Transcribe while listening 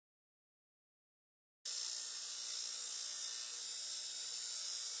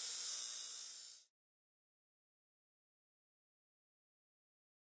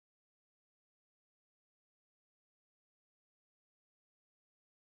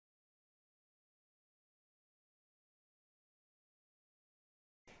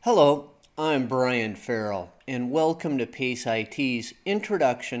Hello, I'm Brian Ferrill, and welcome to PaceIT's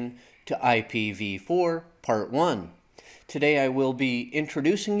Introduction to IPv4 Part 1. Today I will be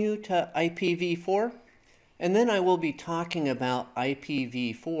introducing you to IPv4, and then I will be talking about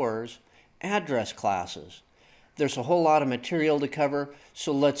IPv4's address classes. There's a whole lot of material to cover,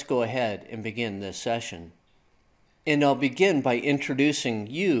 so let's go ahead and begin this session. And I'll begin by introducing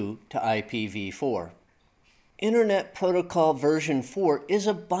you to IPv4. Internet Protocol version 4 is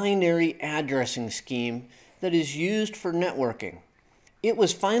a binary addressing scheme that is used for networking. It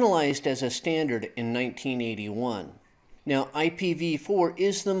was finalized as a standard in 1981. Now, IPv4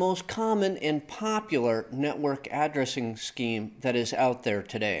 is the most common and popular network addressing scheme that is out there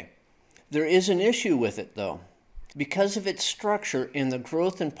today. There is an issue with it, though. Because of its structure and the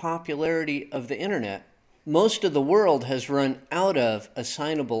growth and popularity of the Internet, most of the world has run out of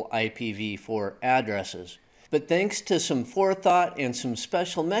assignable IPv4 addresses. But thanks to some forethought and some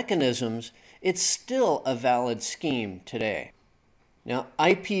special mechanisms, it's still a valid scheme today. Now,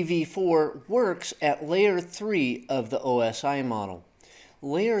 IPv4 works at Layer 3 of the OSI model.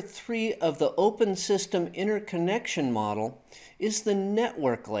 Layer 3 of the Open System Interconnection model is the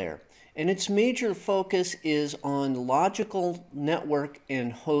network layer, and its major focus is on logical network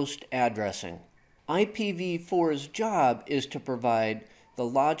and host addressing. IPv4's job is to provide the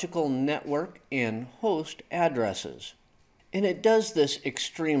logical network and host addresses, and it does this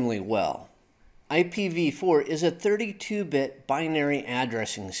extremely well. IPv4 is a 32-bit binary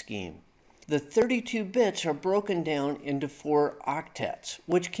addressing scheme. The 32 bits are broken down into 4 octets,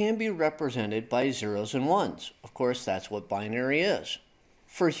 which can be represented by zeros and ones. Of course, that's what binary is.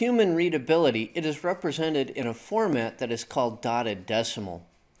 For human readability, it is represented in a format that is called dotted decimal.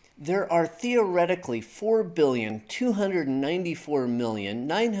 There are theoretically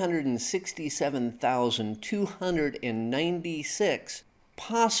 4,294,967,296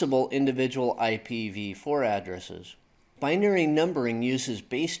 possible individual IPv4 addresses. Binary numbering uses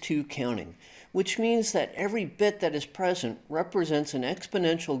base 2 counting, which means that every bit that is present represents an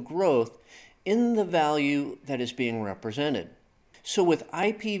exponential growth in the value that is being represented. So with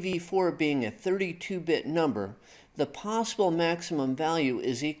IPv4 being a 32-bit number, the possible maximum value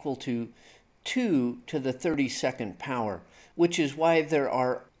is equal to 2 to the 32nd power, which is why there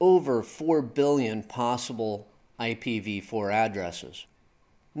are over 4 billion possible IPv4 addresses.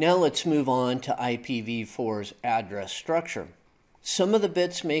 Now let's move on to IPv4's address structure. Some of the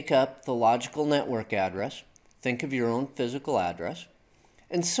bits make up the logical network address. Think of your own physical address.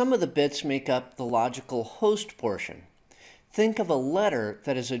 And some of the bits make up the logical host portion. Think of a letter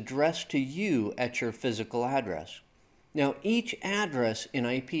that is addressed to you at your physical address. Now, each address in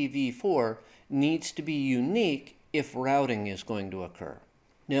IPv4 needs to be unique if routing is going to occur.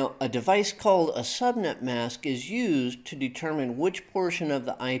 Now, a device called a subnet mask is used to determine which portion of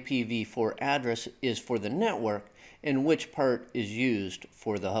the IPv4 address is for the network and which part is used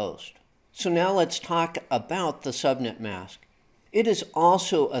for the host. So now let's talk about the subnet mask. It is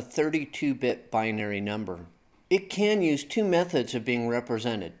also a 32-bit binary number. It can use 2 methods of being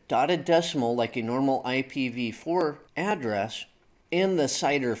represented, dotted decimal like a normal IPv4 address, and the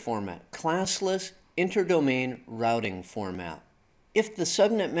CIDR format, classless interdomain routing format. If the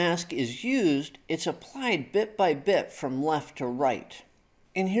subnet mask is used, it's applied bit by bit from left to right.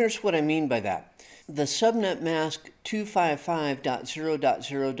 And here's what I mean by that. The subnet mask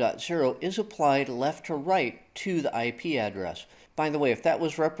 255.0.0.0 is applied left to right to the IP address. By the way, if that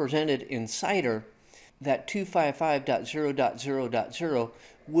was represented in CIDR, that 255.0.0.0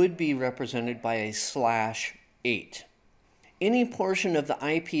 would be represented by a /8. Any portion of the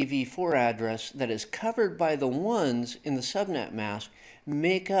IPv4 address that is covered by the ones in the subnet mask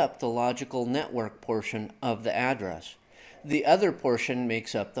make up the logical network portion of the address. The other portion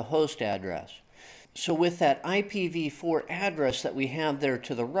makes up the host address. So with that IPv4 address that we have there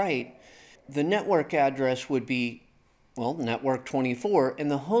to the right, the network address would be network 24,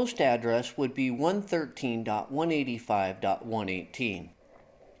 and the host address would be 113.185.118.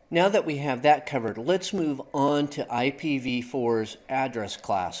 Now that we have that covered, let's move on to IPv4's address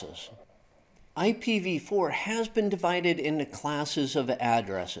classes. IPv4 has been divided into classes of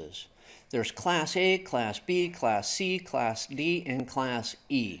addresses. There's Class A, Class B, Class C, Class D, and Class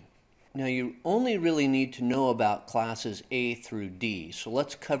E. Now you only really need to know about classes A through D, so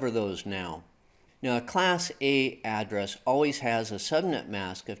let's cover those now. Now, a Class A address always has a subnet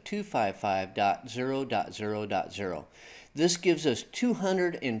mask of 255.0.0.0. This gives us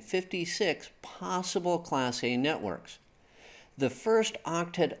 256 possible Class A networks. The first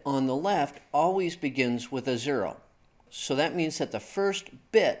octet on the left always begins with a 0. So that means that the first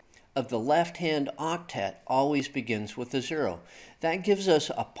bit of the left-hand octet always begins with a 0. That gives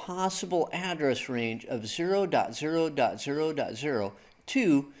us a possible address range of 0.0.0.0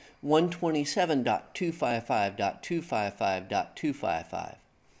 to 127.255.255.255.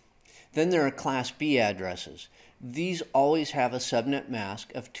 Then there are Class B addresses. These always have a subnet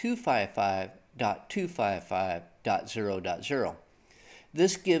mask of 255.255.0.0.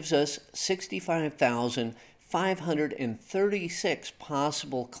 This gives us 65,536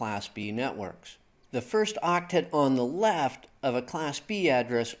 possible Class B networks. The first octet on the left of a Class B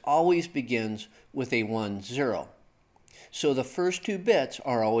address always begins with a 10. So the first 2 bits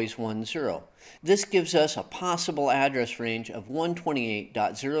are always 10. This gives us a possible address range of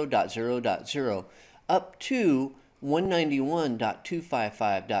 128.0.0.0 up to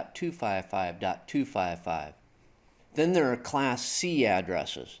 191.255.255.255. Then there are Class C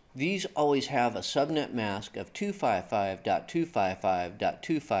addresses. These always have a subnet mask of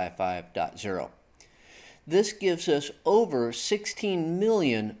 255.255.255.0. This gives us over 16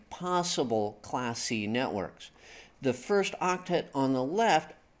 million possible Class C networks. The first octet on the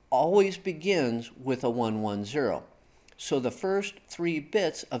left always begins with a 110. So the first 3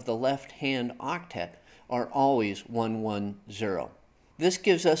 bits of the left-hand octet are always 110. This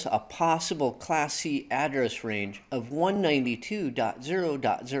gives us a possible Class C address range of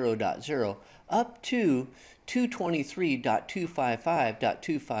 192.0.0.0 up to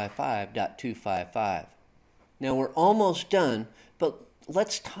 223.255.255.255. Now we're almost done, but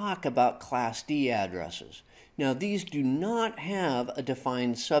let's talk about Class D addresses. Now these do not have a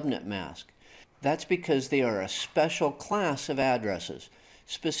defined subnet mask. That's because they are a special class of addresses.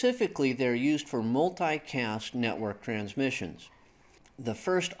 Specifically, they're used for multicast network transmissions. The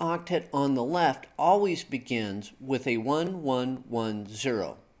first octet on the left always begins with a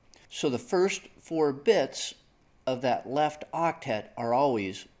 1110. So the first 4 bits of that left octet are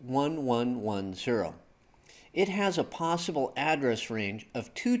always 1110. It has a possible address range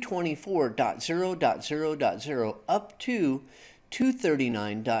of 224.0.0.0 up to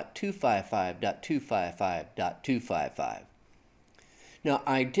 239.255.255.255. Now,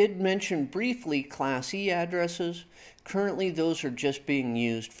 I did mention briefly Class E addresses. Currently, those are just being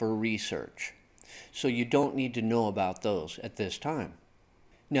used for research, so you don't need to know about those at this time.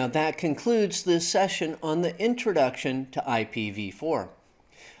 Now, that concludes this session on the introduction to IPv4.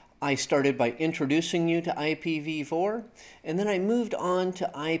 I started by introducing you to IPv4, and then I moved on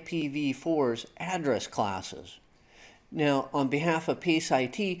to IPv4's address classes. Now, on behalf of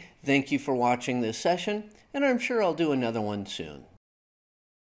PaceIT, thank you for watching this session, and I'm sure I'll do another one soon.